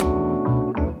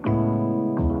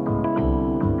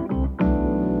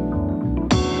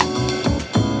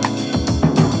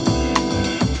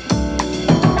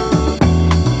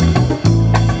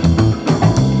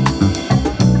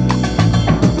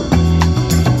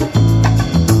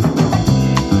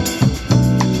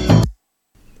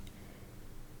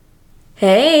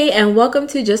Hey, and welcome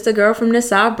to Just a Girl from the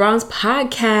South Bronx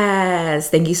podcast.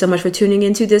 Thank you so much for tuning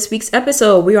into this week's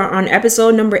episode. We are on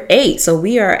episode number 8, so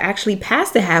we are actually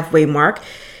past the halfway mark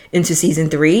into season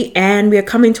 3, and we are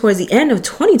coming towards the end of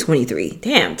 2023.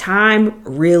 Damn, time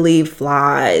really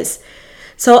flies.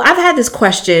 So I've had this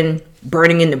question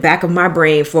burning in the back of my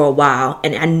brain for a while,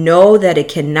 and I know that it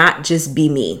cannot just be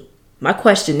me. My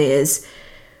question is,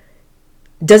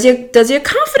 Does your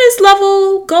confidence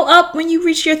level go up when you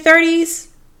reach your 30s?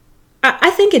 I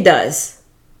think it does.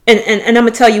 And I'm going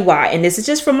to tell you why. And this is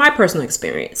just from my personal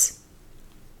experience.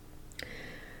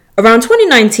 Around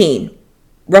 2019,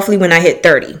 roughly when I hit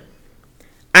 30,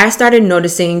 I started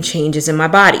noticing changes in my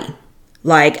body.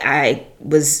 Like I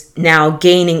was now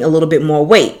gaining a little bit more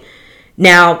weight.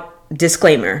 Now,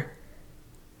 disclaimer,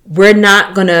 we're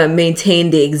not going to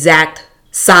maintain the exact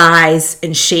size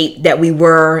and shape that we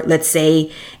were, let's say,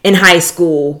 in high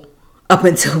school up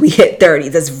until we hit 30.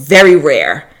 That's very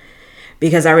rare,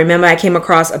 because I remember I came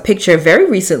across a picture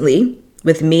very recently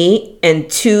with me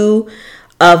and 2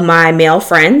 of my male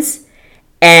friends,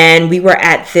 and we were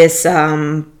at this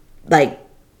like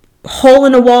hole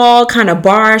in the wall kind of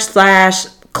bar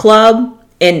 / club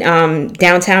in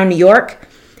downtown New York,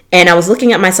 and I was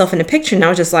looking at myself in the picture and I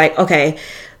was just like, okay,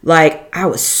 like I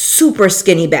was super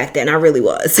skinny back then. I really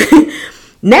was.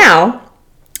 Now,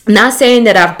 I'm not saying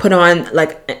that I've put on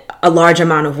like a large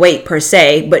amount of weight per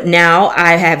se, but now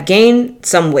I have gained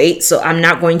some weight. So I'm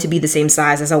not going to be the same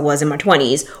size as I was in my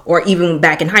 20s or even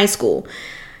back in high school.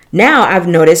 Now I've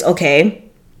noticed, okay,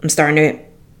 I'm starting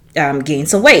to gain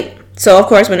some weight. So of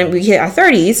course, when we hit our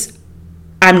 30s,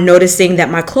 I'm noticing that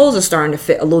my clothes are starting to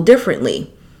fit a little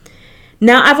differently.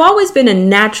 Now, I've always been a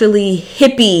naturally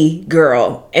hippie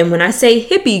girl. And when I say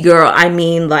hippie girl, I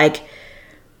mean like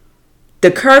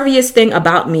the curviest thing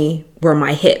about me were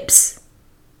my hips.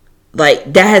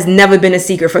 Like that has never been a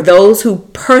secret. For those who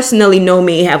personally know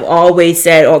me have always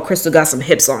said, oh, Crystal got some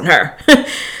hips on her.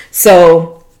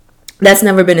 So that's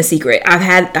never been a secret. I've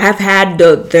had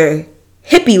the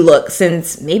hippie look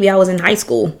since maybe I was in high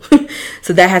school.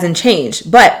 So that hasn't changed.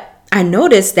 But I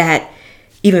noticed that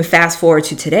even fast forward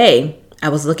to today, I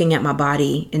was looking at my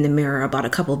body in the mirror about a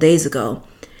couple days ago,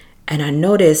 and I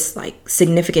noticed like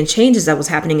significant changes that was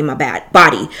happening in my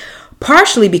body,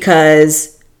 partially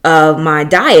because of my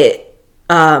diet,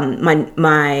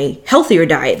 my healthier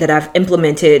diet that I've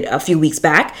implemented a few weeks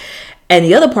back. And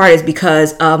the other part is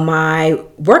because of my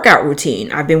workout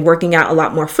routine. I've been working out a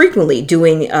lot more frequently,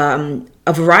 doing a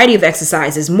variety of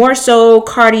exercises, more so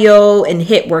cardio and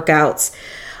HIIT workouts,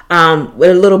 with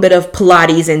a little bit of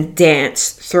Pilates and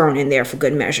dance thrown in there for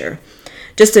good measure,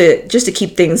 just to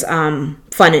keep things fun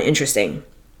and interesting.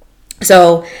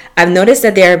 So I've noticed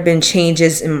that there have been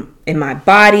changes in my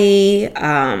body,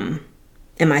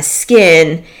 in my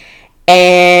skin,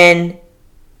 and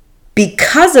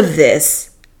because of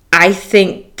this, I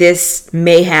think this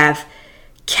may have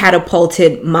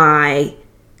catapulted my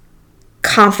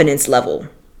confidence level.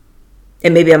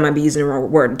 And maybe I might be using the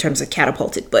wrong word in terms of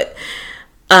catapulted, but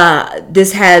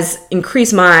this has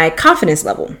increased my confidence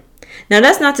level. Now,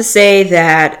 that's not to say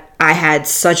that I had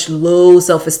such low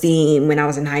self-esteem when I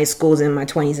was in high school and in my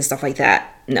 20s and stuff like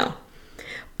that. No.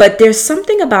 But there's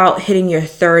something about hitting your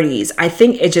 30s. I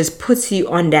think it just puts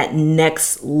you on that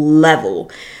next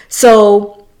level.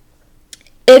 So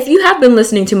if you have been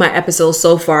listening to my episodes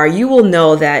so far, you will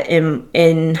know that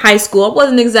in high school, I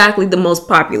wasn't exactly the most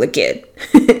popular kid.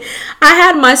 I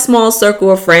had my small circle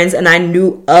of friends, and I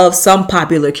knew of some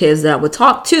popular kids that I would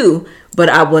talk to, but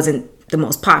I wasn't the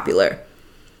most popular.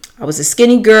 I was a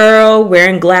skinny girl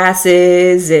wearing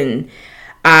glasses, and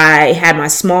I had my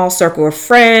small circle of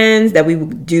friends that we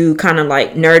would do kind of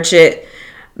like nerd shit.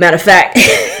 Matter of fact,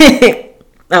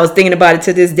 I was thinking about it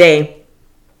to this day.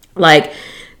 Like,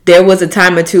 there was a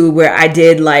time or two where I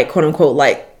did like, quote unquote,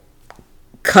 like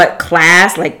cut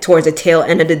class, like towards the tail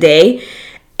end of the day.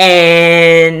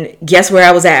 And guess where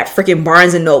I was at? Freaking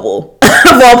Barnes and Noble,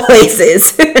 of all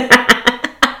places.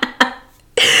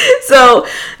 So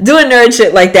doing nerd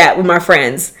shit like that with my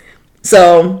friends.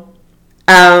 So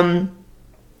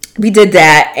we did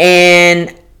that.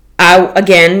 And I,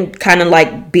 again, kind of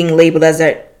like being labeled as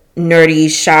a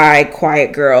nerdy, shy,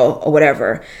 quiet girl or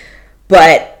whatever.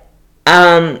 But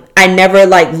I never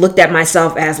like looked at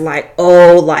myself as like,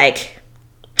 oh, like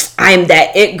I'm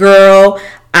that it girl.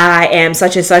 I am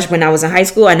such and such. When I was in high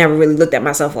school, I never really looked at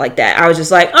myself like that. I was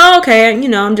just like, oh, okay,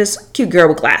 I'm just a cute girl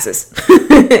with glasses.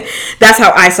 That's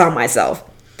how I saw myself.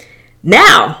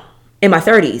 Now, in my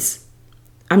 30s,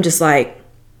 I'm just like,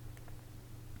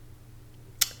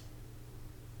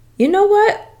 you know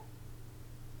what?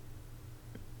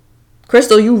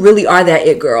 Crystal, you really are that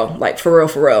it girl. Like, for real,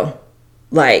 for real.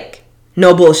 Like,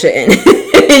 no bullshitting.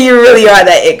 You really are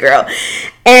that it girl.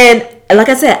 And like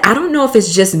I said, I don't know if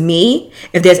it's just me.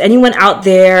 If there's anyone out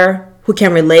there who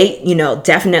can relate,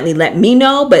 definitely let me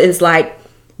know. But it's like,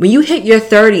 when you hit your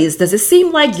 30s, does it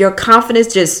seem like your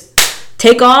confidence just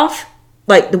take off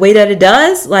like the way that it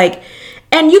does? Like,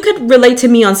 and you could relate to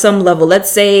me on some level.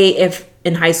 Let's say if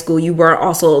in high school you were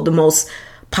also the most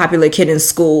popular kid in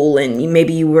school, and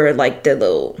maybe you were like the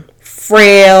little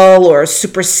frail or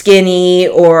super skinny,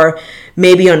 or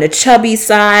maybe on the chubby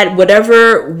side,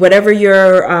 whatever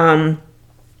your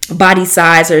body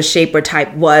size or shape or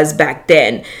type was back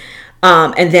then.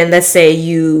 And then let's say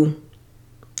you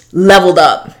leveled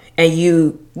up and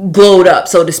you glowed up,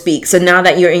 so to speak. So now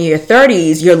that you're in your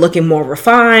 30s, you're looking more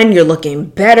refined, you're looking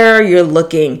better, you're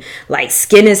looking like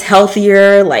skin is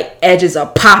healthier, like edges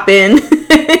are popping,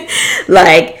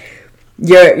 like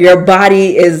your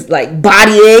body is like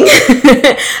bodying.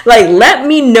 Like, let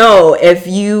me know if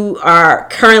you are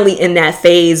currently in that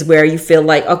phase where you feel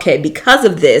like, okay, because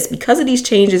of these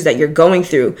changes that you're going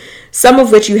through, some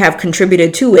of which you have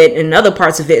contributed to it, and other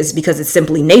parts of it is because it's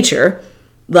simply nature.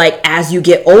 Like, as you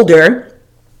get older,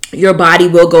 your body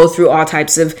will go through all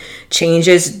types of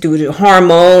changes due to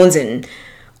hormones and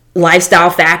lifestyle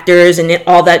factors and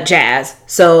all that jazz.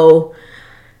 So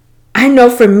I know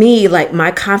for me, like,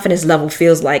 my confidence level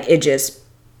feels like it just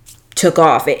took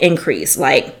off, it increased,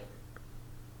 like,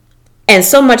 and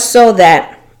so much so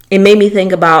that it made me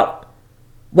think about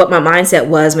what my mindset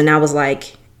was when I was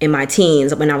like in my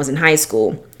teens, when I was in high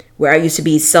school, where I used to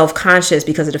be self-conscious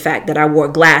because of the fact that I wore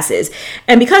glasses.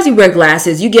 And because you wear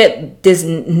glasses, you get this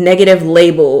negative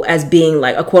label as being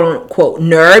like a quote unquote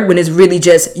nerd, when it's really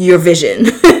just your vision,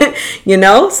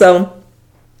 So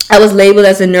I was labeled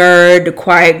as a nerd, the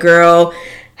quiet girl,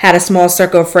 had a small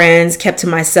circle of friends, kept to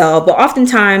myself. But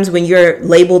oftentimes when you're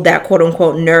labeled that quote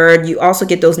unquote nerd, you also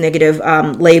get those negative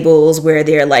labels where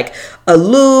they're like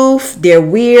aloof, they're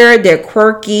weird, they're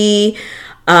quirky,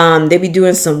 they be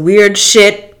doing some weird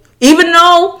shit. Even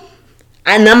though,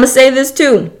 and I'm going to say this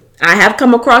too, I have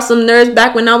come across some nerds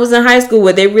back when I was in high school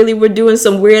where they really were doing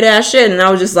some weird ass shit. And I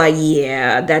was just like,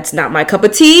 yeah, that's not my cup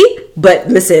of tea. But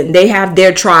listen, they have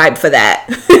their tribe for that.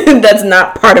 That's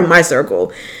not part of my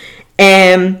circle.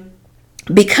 And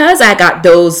because I got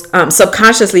those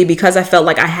subconsciously, because I felt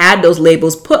like I had those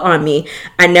labels put on me,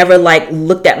 I never like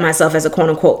looked at myself as a quote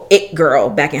unquote it girl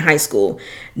back in high school.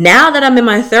 Now that I'm in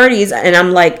my 30s and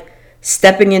I'm like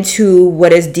stepping into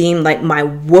what is deemed like my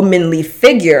womanly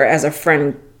figure, as a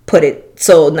friend put it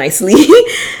so nicely,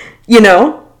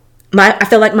 I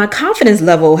feel like my confidence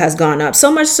level has gone up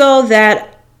so much so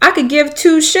that I could give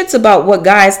two shits about what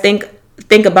guys think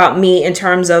about me in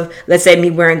terms of, let's say,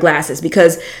 me wearing glasses.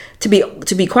 Because to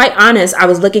be quite honest, I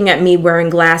was looking at me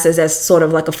wearing glasses as sort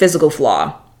of like a physical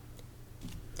flaw.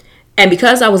 And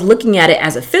because I was looking at it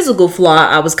as a physical flaw,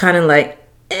 I was kind of like,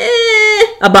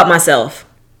 about myself.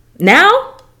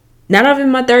 Now that I'm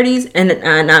in my 30s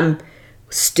and I'm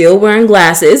still wearing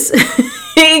glasses,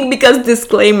 because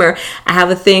disclaimer, I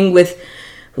have a thing with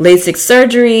LASIK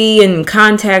surgery and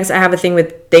contacts. I have a thing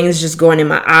with things just going in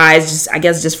my eyes, I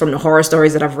guess just from the horror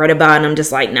stories that I've read about, and I'm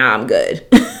just like, nah, I'm good.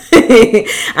 I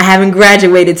haven't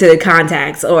graduated to the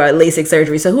contacts or LASIK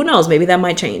surgery, so who knows, maybe that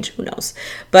might change, who knows.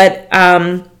 But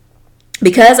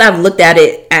because I've looked at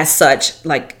it as such,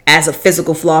 like as a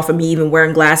physical flaw for me even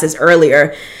wearing glasses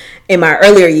in my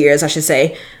earlier years, I should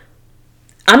say,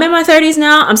 I'm in my 30s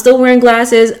now, I'm still wearing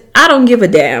glasses, I don't give a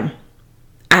damn.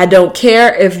 I don't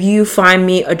care if you find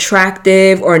me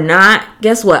attractive or not.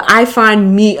 Guess what? I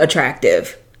find me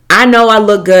attractive. I know I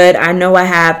look good. I know I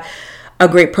have a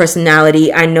great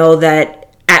personality. I know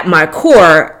that at my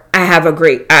core, I am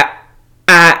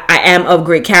of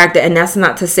great character. And that's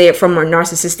not to say it from a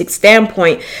narcissistic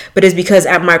standpoint, but it's because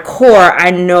at my core,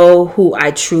 I know who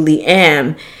I truly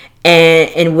am, and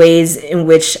in ways in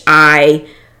which I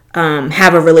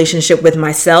have a relationship with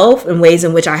myself, in ways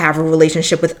in which I have a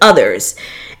relationship with others.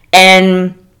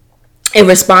 And in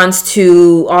response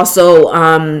to also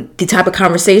the type of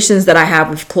conversations that I have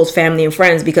with close family and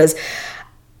friends, because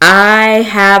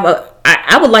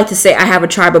I would like to say I have a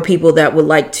tribe of people that would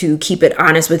like to keep it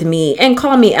honest with me and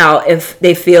call me out if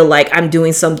they feel like I'm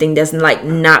doing something that's like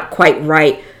not quite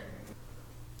right.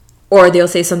 Or they'll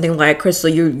say something like, Crystal,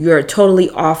 you're totally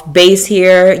off base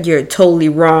here. You're totally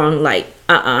wrong. Like,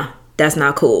 that's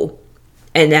not cool.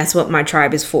 And that's what my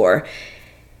tribe is for.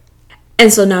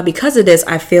 And so now because of this,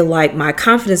 I feel like my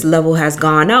confidence level has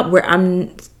gone up, where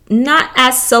I'm not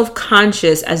as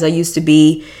self-conscious as I used to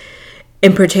be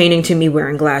in pertaining to me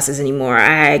wearing glasses anymore.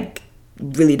 I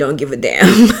really don't give a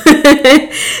damn.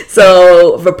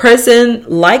 So if a person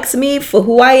likes me for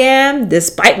who I am,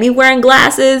 despite me wearing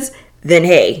glasses, then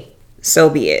hey, so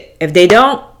be it. If they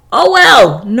don't, oh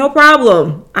well, no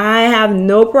problem. I have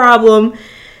no problem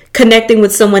connecting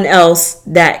with someone else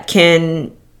that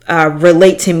can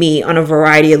relate to me on a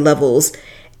variety of levels,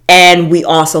 and we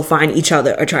also find each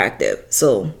other attractive.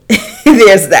 So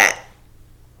there's that.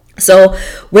 So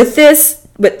with this,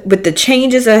 with the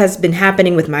changes that has been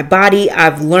happening with my body,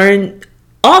 I've learned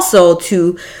also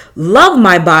to love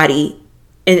my body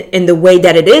in the way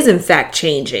that it is in fact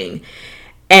changing.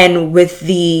 And with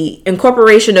the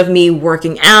incorporation of me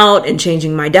working out and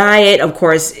changing my diet, of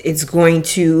course, it's going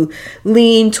to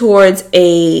lean towards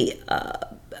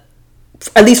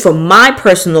at least for my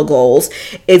personal goals,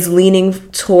 it's leaning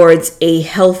towards a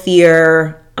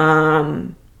healthier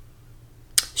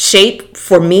shape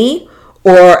for me,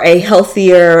 or a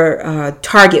healthier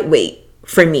target weight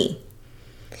for me.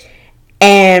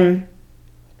 And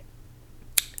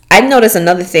I've noticed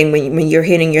another thing when you're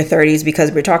hitting your 30s,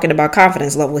 because we're talking about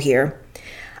confidence level here.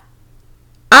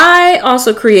 I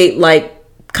also create like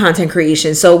content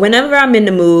creation. So whenever I'm in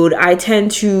the mood, I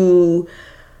tend to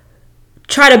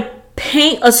try to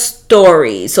paint a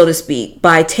story, so to speak,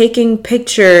 by taking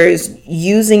pictures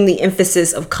using the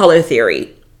emphasis of color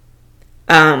theory.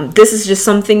 This is just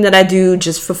something that I do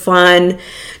just for fun,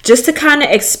 just to kind of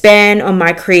expand on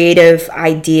my creative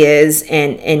ideas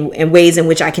and ways in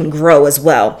which I can grow as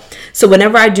well. So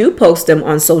whenever I do post them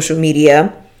on social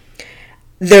media,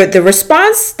 the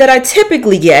response that I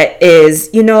typically get is,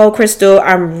 Crystal,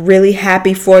 I'm really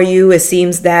happy for you. It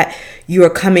seems that you are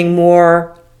coming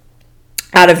more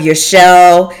out of your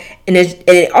shell. And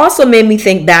it also made me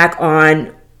think back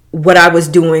on what I was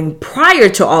doing prior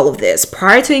to all of this,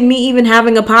 prior to me even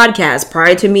having a podcast,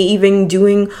 prior to me even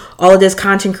doing all of this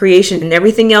content creation and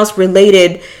everything else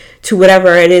related to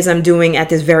whatever it is I'm doing at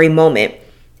this very moment.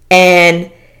 And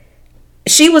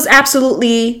she was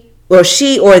absolutely, or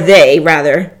she or they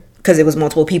rather, because it was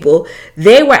multiple people,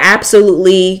 they were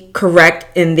absolutely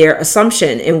correct in their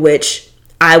assumption in which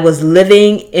I was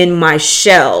living in my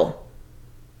shell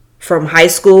from high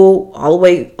school all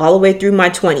the way through my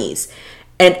 20s.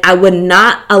 And I would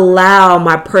not allow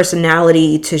my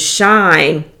personality to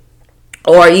shine,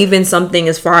 or even something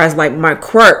as far as like my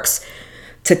quirks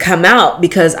to come out,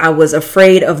 because I was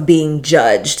afraid of being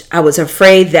judged. I was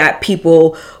afraid that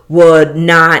people would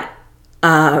not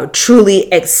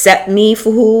truly accept me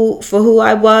for who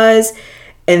I was,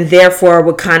 and therefore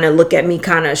would kind of look at me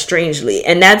kind of strangely.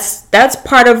 And that's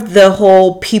part of the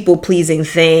whole people pleasing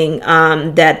thing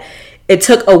that it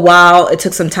took a while. It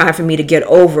took some time for me to get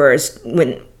over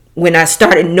when I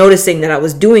started noticing that I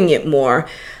was doing it more,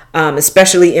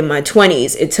 especially in my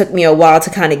 20s. It took me a while to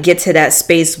kind of get to that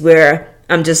space where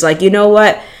I'm just like, you know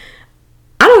what?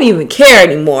 I don't even care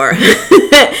anymore.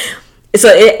 So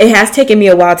it has taken me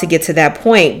a while to get to that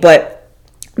point. But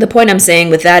the point I'm saying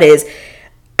with that is,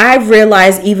 I've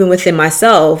realized even within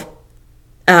myself,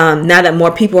 now that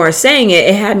more people are saying it,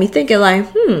 it had me thinking like,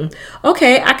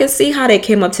 okay, I can see how they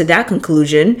came up to that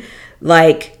conclusion.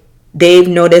 Like, they've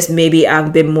noticed maybe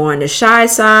I've been more on the shy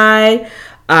side.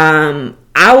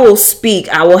 I will speak.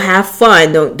 I will have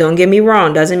fun. Don't get me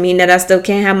wrong. Doesn't mean that I still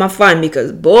can't have my fun,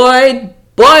 because boy,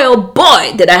 oh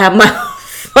boy, did I have my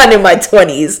fun in my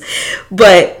 20s.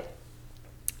 But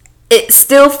it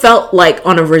still felt like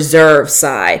on a reserve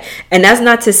side. And that's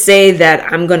not to say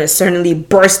that I'm going to certainly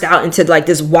burst out into like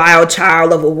this wild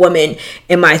child of a woman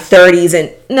in my 30s.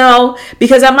 And no,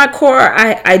 because at my core,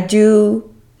 I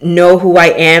do know who I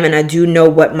am, and I do know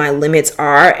what my limits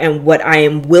are and what I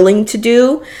am willing to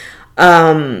do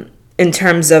in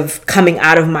terms of coming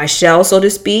out of my shell, so to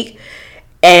speak.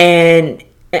 And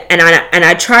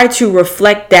I try to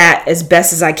reflect that as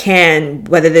best as I can,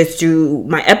 whether it's through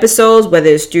my episodes, whether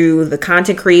it's through the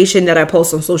content creation that I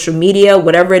post on social media,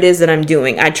 whatever it is that I'm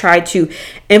doing. I try to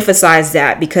emphasize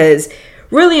that, because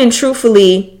really and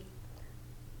truthfully,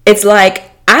 it's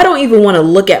like I don't even want to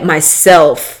look at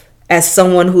myself as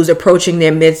someone who's approaching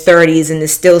their mid-30s and it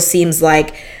still seems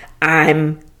like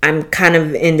I'm kind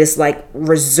of in this like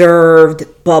reserved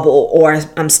bubble, or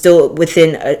I'm still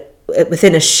within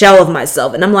a shell of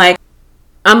myself. And I'm like,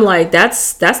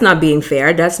 that's not being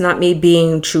fair. That's not me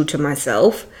being true to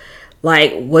myself.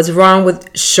 Like, what's wrong with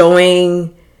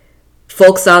showing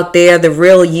folks out there the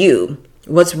real you?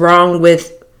 What's wrong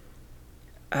with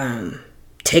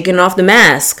taking off the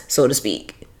mask, so to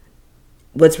speak?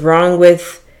 What's wrong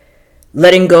with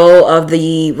letting go of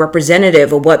the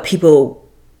representative of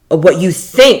what you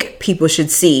think people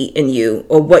should see in you,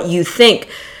 or what you think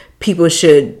people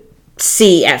should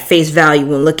see at face value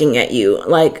when looking at you?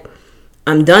 Like,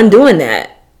 I'm done doing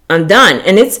that. I'm done.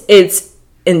 And it's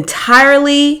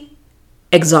entirely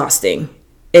exhausting.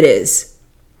 It is.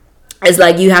 It's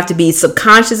like you have to be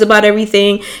subconscious about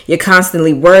everything. You're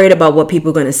constantly worried about what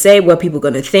people are going to say, what people are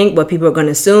going to think, what people are going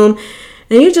to assume.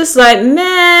 And you're just like, man,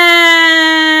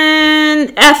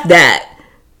 F that.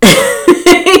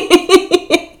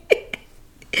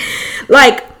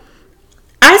 Like,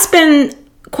 I spend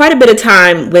quite a bit of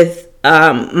time with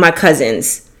my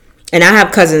cousins, and I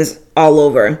have cousins all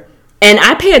over, and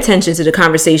I pay attention to the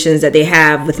conversations that they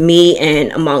have with me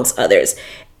and amongst others,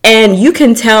 and you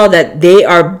can tell that they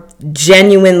are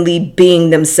genuinely being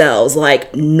themselves,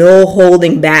 like no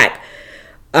holding back.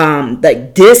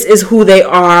 Like, this is who they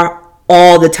are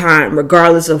all the time,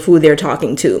 regardless of who they're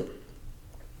talking to.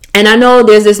 And I know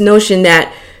there's this notion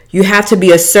that you have to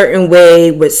be a certain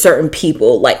way with certain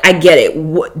people. Like, I get it.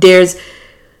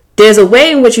 There's a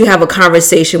way in which you have a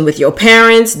conversation with your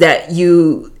parents and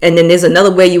then there's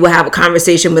another way you will have a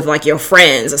conversation with like your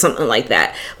friends or something like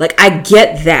that. Like, I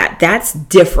get that. That's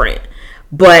different.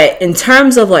 But in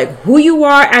terms of like who you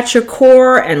are at your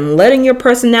core and letting your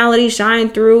personality shine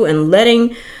through and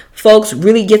letting folks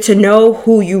really get to know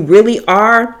who you really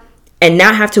are and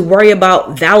not have to worry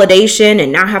about validation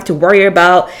and not have to worry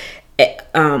about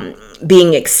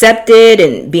being accepted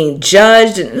and being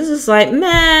judged, and this is like,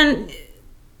 man,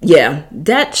 yeah,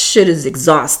 that shit is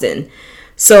exhausting.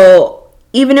 So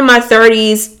even in my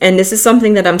 30s, and this is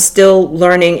something that I'm still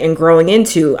learning and growing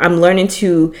into, I'm learning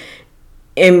to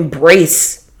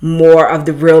embrace more of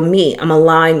the real me. I'm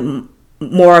allowing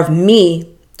more of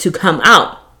me to come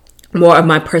out, more of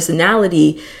my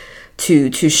personality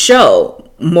to show,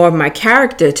 more of my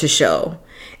character to show.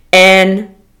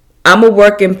 And I'm a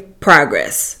work in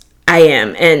progress. I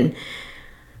am. And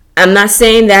I'm not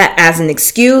saying that as an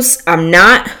excuse. I'm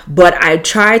not. But I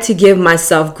try to give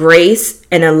myself grace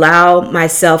and allow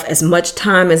myself as much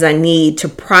time as I need to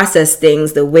process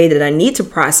things the way that I need to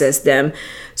process them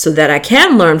so that I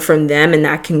can learn from them and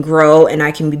I can grow and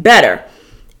I can be better.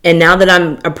 And now that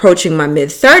I'm approaching my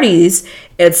mid-30s,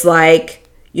 it's like,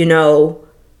 you know,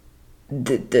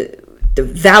 the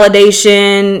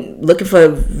validation, looking for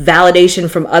validation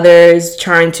from others,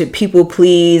 trying to people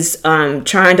please,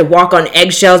 trying to walk on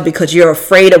eggshells because you're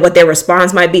afraid of what their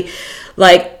response might be.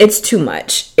 Like, it's too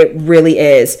much. It really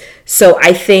is. So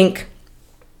I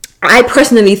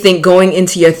personally think going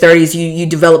into your 30s, you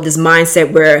develop this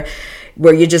mindset where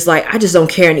you're just like, I just don't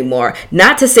care anymore.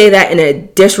 Not to say that in a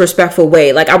disrespectful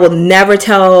way. Like, I will never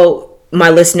tell my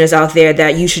listeners out there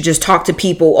that you should just talk to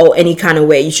people any kind of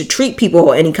way. You should treat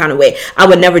people any kind of way. I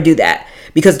would never do that,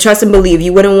 because trust and believe,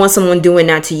 you wouldn't want someone doing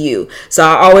that to you. So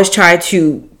I always try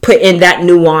to put in that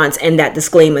nuance and that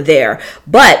disclaimer there.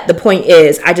 But the point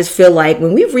is, I just feel like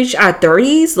when we've reached our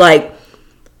 30s, like,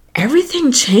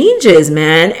 everything changes,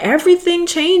 man. Everything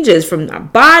changes, from our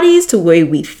bodies to the way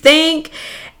we think.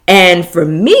 And for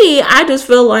me, I just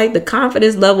feel like the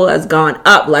confidence level has gone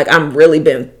up. Like, I'm really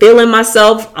been feeling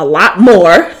myself a lot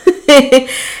more.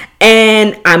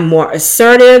 And I'm more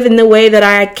assertive in the way that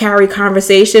I carry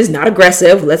conversations, not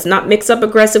aggressive. Let's not mix up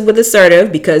aggressive with assertive,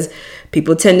 because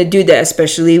people tend to do that,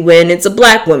 especially when it's a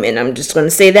black woman. I'm just going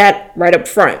to say that right up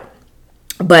front.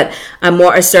 But I'm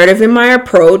more assertive in my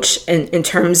approach in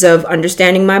terms of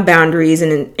understanding my boundaries,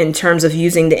 and in terms of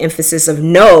using the emphasis of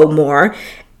no more,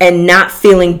 and not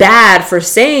feeling bad for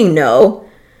saying no.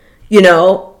 You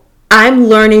know, I'm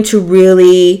learning to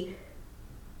really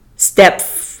step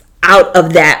out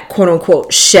of that quote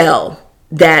unquote shell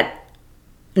that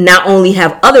not only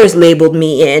have others labeled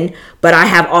me in, but I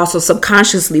have also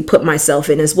subconsciously put myself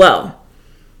in as well.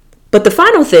 But the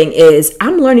final thing is,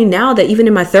 I'm learning now that even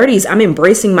in my 30s, I'm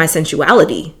embracing my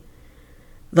sensuality.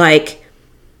 Like,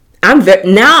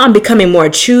 I'm becoming more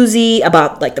choosy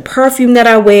about like the perfume that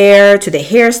I wear, to the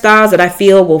hairstyles that I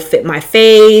feel will fit my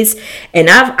face. And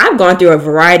I've gone through a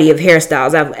variety of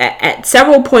hairstyles. At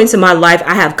several points in my life,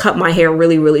 I have cut my hair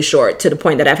really, really short, to the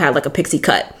point that I've had like a pixie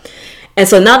cut. And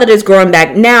so now that it's growing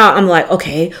back now, I'm like,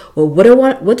 okay, well, what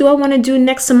do I want to do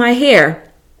next to my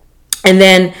hair? And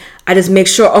then I just make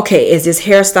sure, okay, is this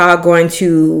hairstyle going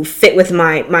to fit with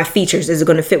my features? Is it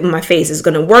going to fit with my face? Is it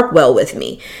going to work well with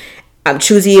me? I'm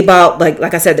choosy about,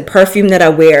 like I said, the perfume that I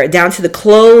wear, down to the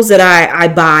clothes that I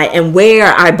buy and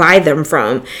where I buy them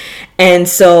from. And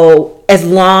so as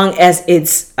long as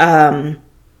it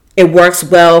works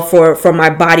well for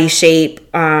my body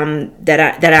shape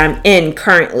that I'm in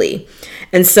currently.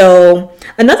 And so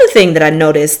another thing that I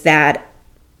noticed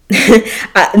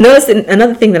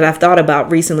another thing that I've thought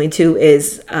about recently too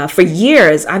is for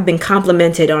years I've been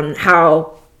complimented on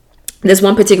how this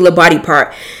one particular body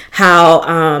part,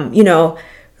 how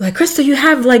like, Crystal, you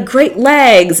have like great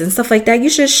legs and stuff like that.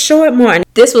 You should show it more. And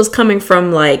this was coming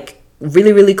from like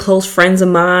really, really close friends of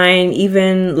mine.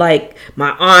 Even like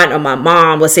my aunt or my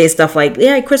mom would say stuff like,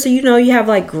 yeah, Crystal, you know, you have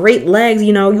like great legs.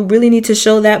 You know, you really need to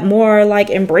show that more.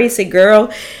 Like, embrace it,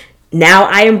 girl. Now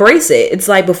I embrace it. It's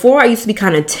like before I used to be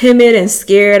kind of timid and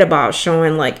scared about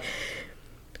showing like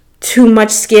too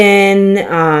much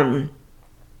skin,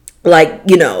 like,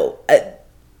 you know,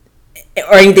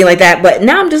 or anything like that. But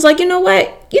now I'm just like, you know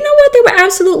what? They were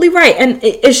absolutely right. And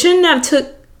it should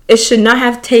not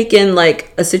have taken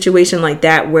like a situation like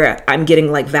that where I'm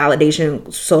getting like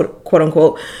validation, so quote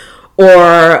unquote,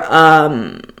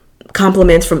 or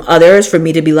compliments from others for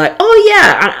me to be like, oh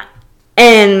yeah.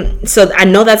 And so I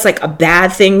know that's like a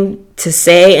bad thing to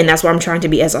say, and that's why I'm trying to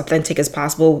be as authentic as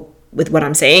possible with what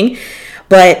I'm saying.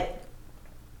 But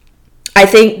I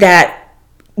think that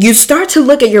you start to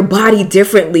look at your body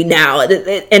differently now.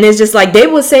 And it's just like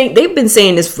they've been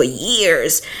saying this for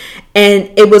years.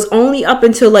 And it was only up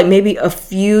until like maybe a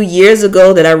few years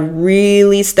ago that I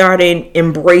really started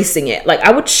embracing it. Like,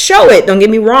 I would show it, don't get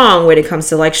me wrong, when it comes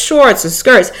to like shorts or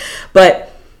skirts, but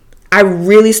I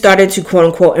really started to quote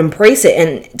unquote embrace it,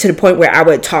 and to the point where I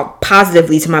would talk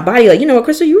positively to my body. Like, you know what,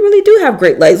 Crystal, you really do have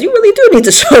great legs. You really do need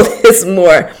to show this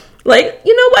more. Like,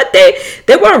 you know what, they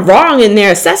weren't wrong in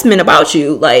their assessment about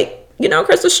you. Like, you know,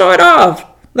 Crystal, show it off.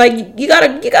 Like, you got a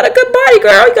good body,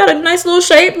 girl. You got a nice little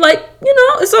shape. Like, you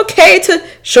know, it's okay to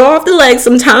show off the legs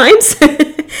sometimes.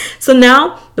 So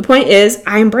now the point is,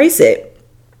 I embrace it.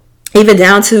 Even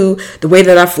down to the way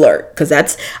that I flirt, because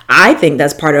I think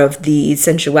that's part of the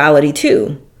sensuality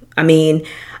too. I mean,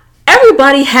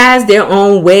 everybody has their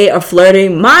own way of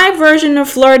flirting. My version of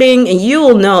flirting, and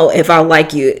you'll know if I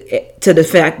like you to the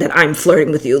fact that I'm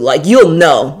flirting with you. Like, you'll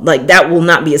know. Like, that will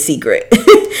not be a secret.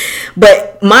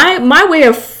 But my way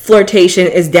of flirtation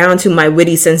is down to my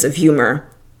witty sense of humor.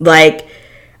 Like,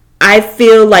 I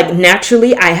feel like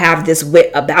naturally I have this wit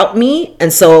about me.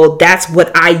 And so that's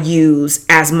what I use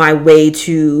as my way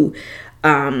to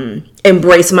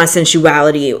embrace my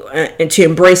sensuality and to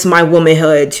embrace my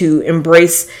womanhood, to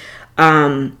embrace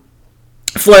flirting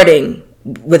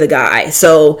with a guy.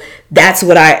 So that's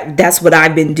what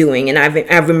I've been doing, and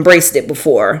I've embraced it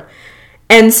before.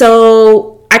 And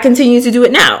so I continue to do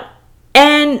it now.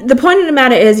 And the point of the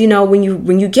matter is, you know, when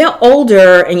you get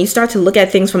older and you start to look at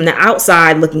things from the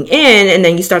outside looking in, and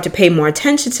then you start to pay more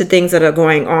attention to things that are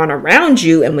going on around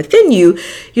you and within you,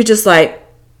 you're just like,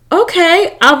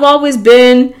 okay, I've always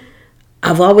been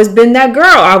that girl.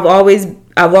 I've always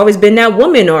been that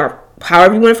woman, or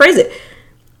however you want to phrase it.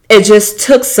 It just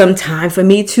took some time for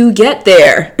me to get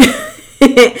there.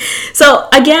 So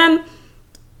again,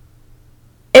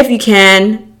 if you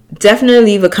can, definitely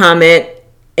leave a comment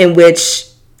in which,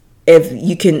 if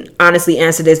you can honestly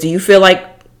answer this, do you feel like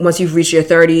once you've reached your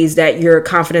 30s that your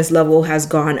confidence level has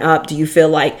gone up? Do you feel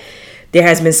like there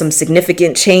has been some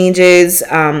significant changes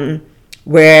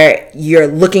where you're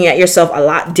looking at yourself a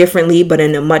lot differently, but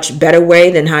in a much better way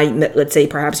than how, let's say,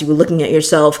 perhaps you were looking at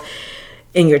yourself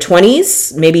in your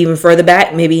 20s, maybe even further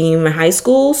back, maybe even high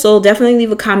school? So definitely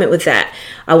leave a comment with that.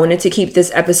 I wanted to keep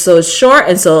this episode short,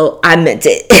 and so I meant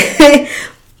it.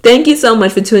 Thank you so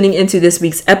much for tuning into this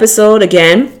week's episode.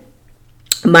 Again,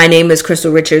 my name is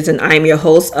Crystal Richards, and I am your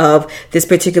host of this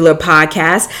particular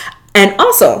podcast. And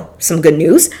also, some good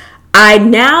news, I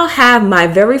now have my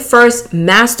very first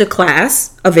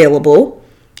masterclass available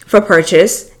for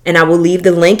purchase, and I will leave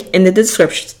the link in the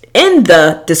description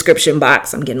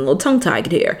box. I'm getting a little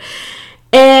tongue-tied here.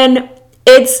 And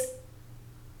it's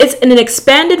an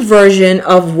expanded version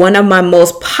of one of my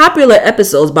most popular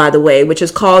episodes, by the way, which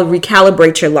is called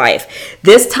Recalibrate Your Life.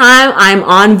 This time I'm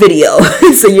on video,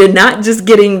 so you're not just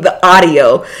getting the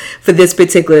audio for this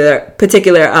particular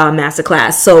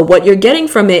masterclass. So what you're getting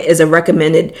from it is a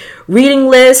recommended reading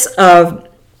list of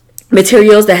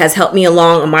materials that has helped me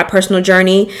along on my personal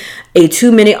journey, a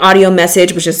 2-minute audio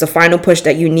message, which is the final push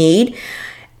that you need.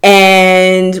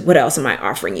 And what else am I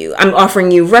offering you? I'm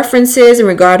offering you references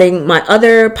regarding my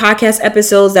other podcast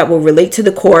episodes that will relate to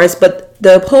the course, but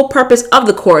the whole purpose of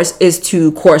the course is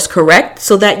to course correct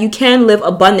so that you can live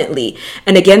abundantly.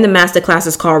 And again, the masterclass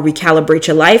is called Recalibrate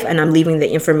Your Life, and I'm leaving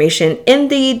the information in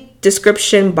the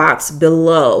description box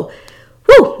below.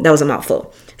 Whew, that was a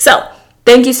mouthful. So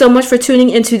thank you so much for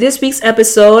tuning into this week's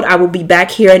episode. I will be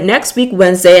back here next week,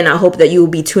 Wednesday, and I hope that you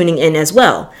will be tuning in as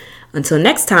well. Until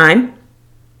next time,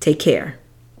 take care.